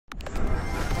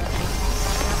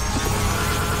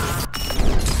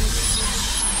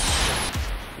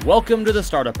Welcome to the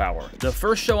Startup Hour, the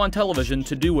first show on television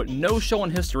to do what no show in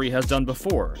history has done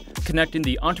before, connecting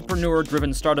the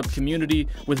entrepreneur-driven startup community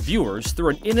with viewers through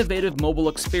an innovative mobile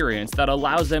experience that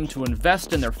allows them to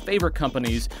invest in their favorite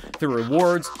companies through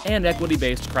rewards and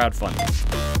equity-based crowdfunding.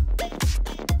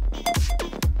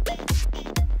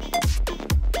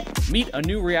 Meet a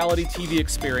new reality TV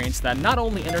experience that not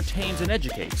only entertains and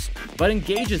educates, but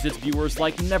engages its viewers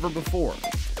like never before.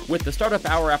 With the Startup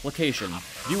Hour application,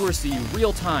 viewers see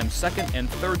real-time second and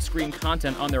third screen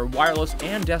content on their wireless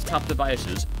and desktop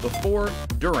devices before,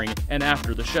 during, and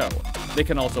after the show. They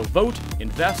can also vote,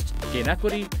 invest, gain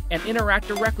equity, and interact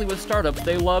directly with startups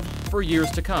they love for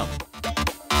years to come.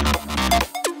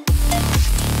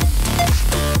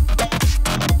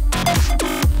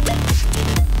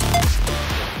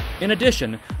 In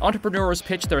addition, entrepreneurs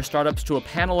pitch their startups to a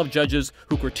panel of judges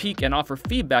who critique and offer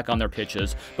feedback on their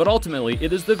pitches, but ultimately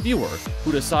it is the viewer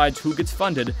who decides who gets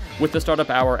funded with the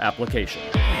Startup Hour application.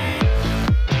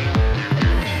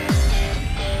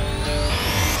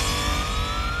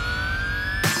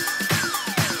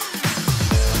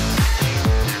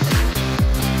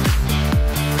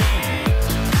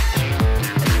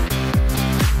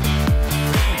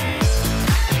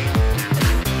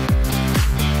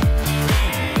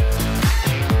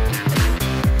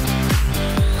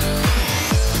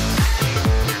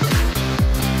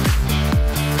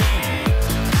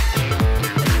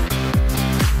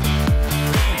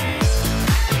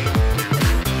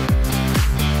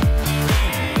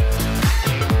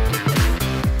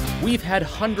 We've had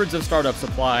hundreds of startups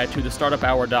apply to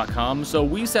thestartuphour.com, so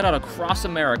we set out across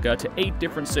America to 8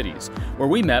 different cities, where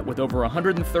we met with over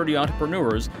 130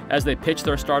 entrepreneurs as they pitched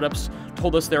their startups,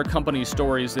 told us their company's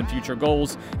stories and future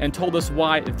goals, and told us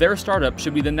why their startup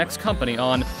should be the next company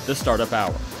on the Startup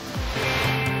Hour.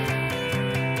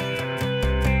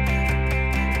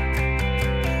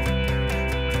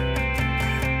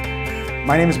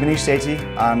 My name is Manish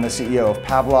Sethi. I'm the CEO of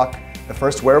Pavlok, the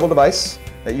first wearable device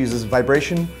that uses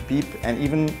vibration, beep, and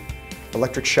even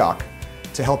electric shock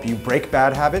to help you break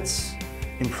bad habits,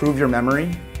 improve your memory,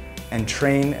 and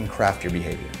train and craft your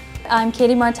behavior. I'm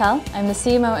Katie Martell. I'm the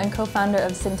CMO and co-founder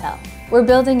of Sintel. We're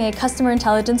building a customer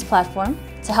intelligence platform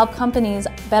to help companies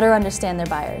better understand their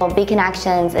buyers. Well, Beacon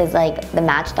Actions is like the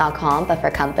Match.com, but for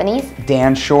companies.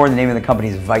 Dan Shore, the name of the company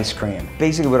is Vice Cream.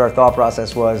 Basically what our thought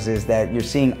process was is that you're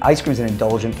seeing ice cream as an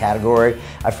indulgent category.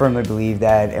 I firmly believe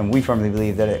that, and we firmly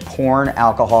believe that porn,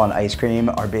 alcohol, and ice cream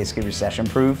are basically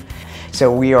recession-proof. So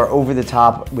we are over the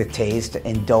top with taste,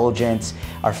 indulgence.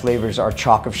 Our flavors are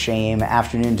chalk of shame,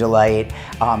 afternoon delight,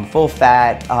 full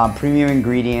fat, premium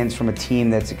ingredients from a team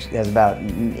that has about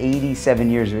 87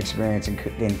 years of experience in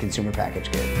consumer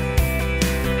packaged goods.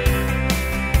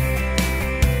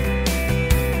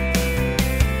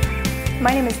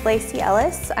 My name is Lacey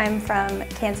Ellis. I'm from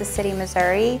Kansas City,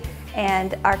 Missouri,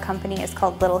 and our company is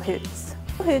called Little Hoots.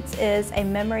 Little Hoots is a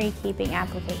memory keeping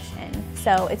application.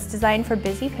 So it's designed for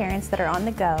busy parents that are on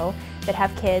the go, that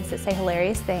have kids that say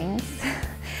hilarious things.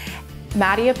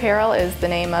 Maddie Apparel is the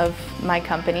name of my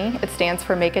company. It stands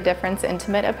for Make a Difference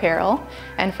Intimate Apparel.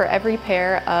 And for every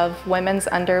pair of women's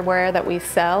underwear that we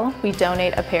sell, we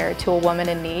donate a pair to a woman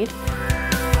in need.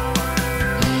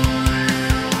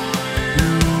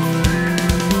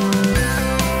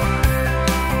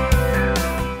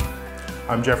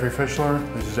 I'm Jeffrey Fischler.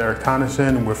 This is Eric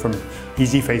Tonneson, and we're from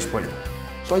Easy Faceplate.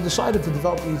 So I decided to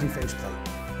develop an Easy Faceplate,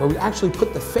 where we actually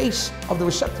put the face of the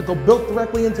receptacle built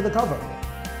directly into the cover.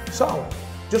 So,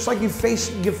 just like you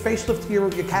give facelift to your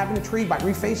cabinetry by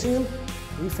refacing them,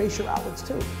 reface your outlets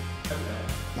too.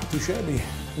 Not too shabby.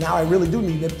 Now I really do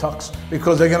need nip tucks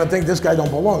because they're gonna think this guy don't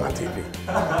belong on TV.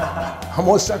 I'm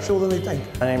more sexual than they think.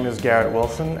 My name is Garrett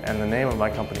Wilson, and the name of my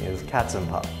company is Cats and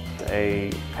Pup,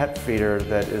 a pet feeder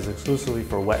that is exclusively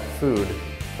for wet food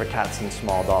for cats and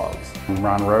small dogs. I'm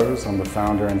Ron Rose. I'm the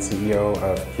founder and CEO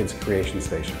of Kids Creation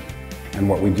Station. And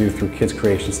what we do through Kids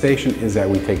Creation Station is that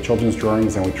we take children's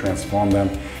drawings and we transform them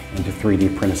into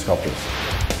 3D printed sculptures.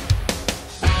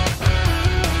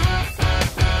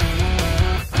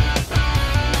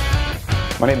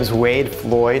 My name is Wade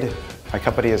Floyd. My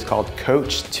company is called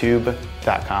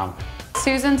CoachTube.com.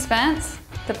 Susan Spence,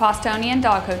 the Bostonian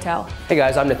Dog Hotel. Hey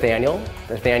guys, I'm Nathaniel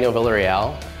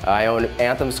Villarreal. I own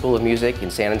Anthem School of Music in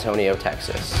San Antonio,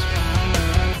 Texas.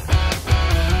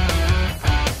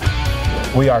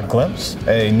 We are Glimpse,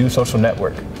 a new social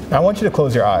network. Now I want you to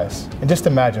close your eyes and just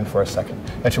imagine for a second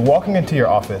that you're walking into your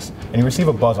office and you receive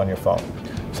a buzz on your phone.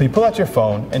 So you pull out your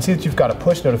phone and see that you've got a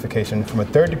push notification from a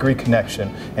third-degree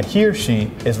connection, and he or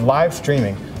she is live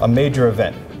streaming a major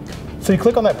event. So you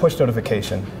click on that push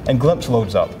notification and Glimpse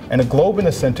loads up, and a globe in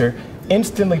the center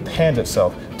instantly pans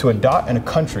itself to a dot in a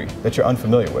country that you're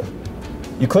unfamiliar with.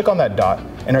 You click on that dot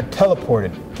and are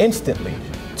teleported instantly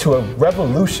to a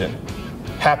revolution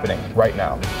happening right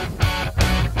now.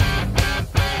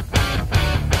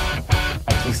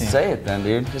 Just say it then,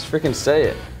 dude. Just freaking say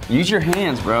it. Use your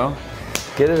hands, bro.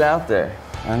 Get it out there.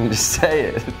 I mean, just say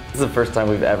it. This is the first time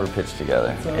we've ever pitched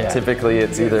together. Yeah. Typically,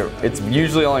 it's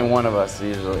usually only one of us,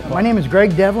 usually. My name is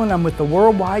Greg Devlin. I'm with the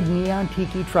Worldwide Neon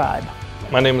Tiki Tribe.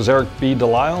 My name is Eric B.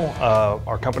 Delisle.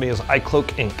 Our company is iCloak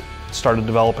Inc. Started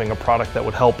developing a product that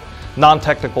would help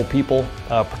non-technical people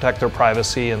protect their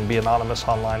privacy and be anonymous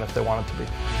online if they wanted to be.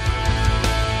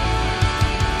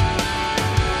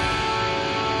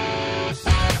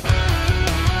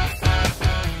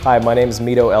 Hi, my name is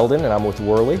Mito Eldon and I'm with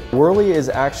Whirly. Whirly is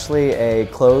actually a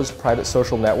closed private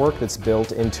social network that's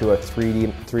built into a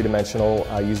three-dimensional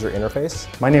user interface.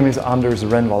 My name is Anders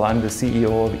Renvall. I'm the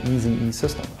CEO of Easy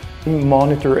System. We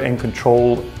monitor and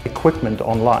control equipment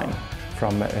online,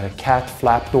 from cat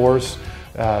flap doors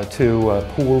to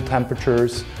pool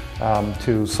temperatures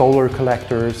to solar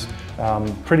collectors,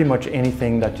 pretty much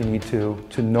anything that you need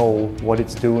to know what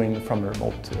it's doing from a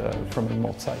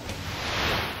remote site.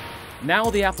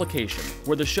 Now the application,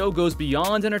 where the show goes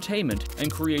beyond entertainment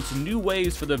and creates new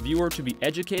ways for the viewer to be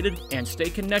educated and stay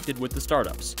connected with the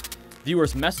startups.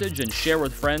 Viewers message and share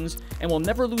with friends and will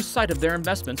never lose sight of their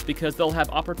investments because they'll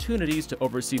have opportunities to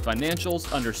oversee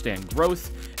financials, understand growth,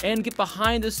 and get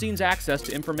behind-the-scenes access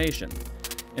to information.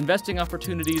 Investing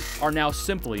opportunities are now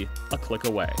simply a click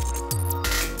away.